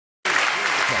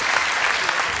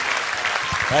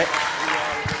Right?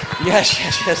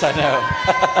 Yes, I know.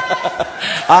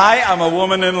 I am a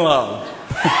woman in love.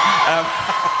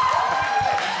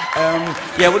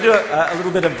 Yeah, we'll do a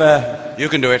little bit of... You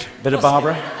can do it. Bit of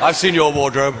Barbara. I've seen your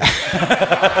wardrobe.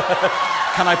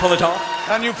 Can I pull it off?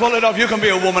 Can you pull it off? You can be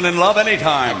a woman in love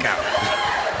anytime.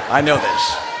 I know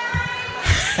this.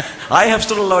 I have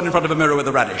stood alone in front of a mirror with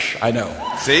a radish. I know.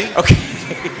 See? Okay.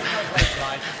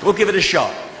 We'll give it a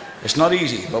shot. It's not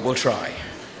easy, but we'll try.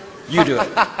 You do it.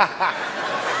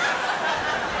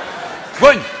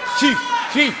 1, 2,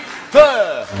 3, 4.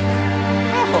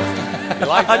 You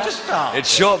like that? Just start. It's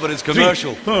short, but it's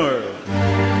commercial. 3, 4.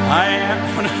 I am...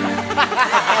 I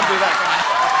can't do that.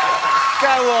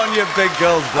 Go on, you big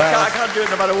girl's blouse. I can't do it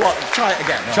no matter what. Try it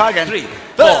again. Try again. 3,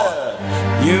 4.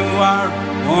 You are a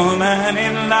woman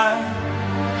in love,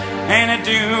 and I'd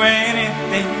do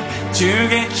anything to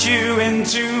get you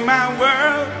into my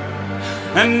world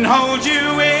and hold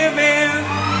you within.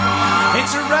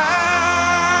 It's right.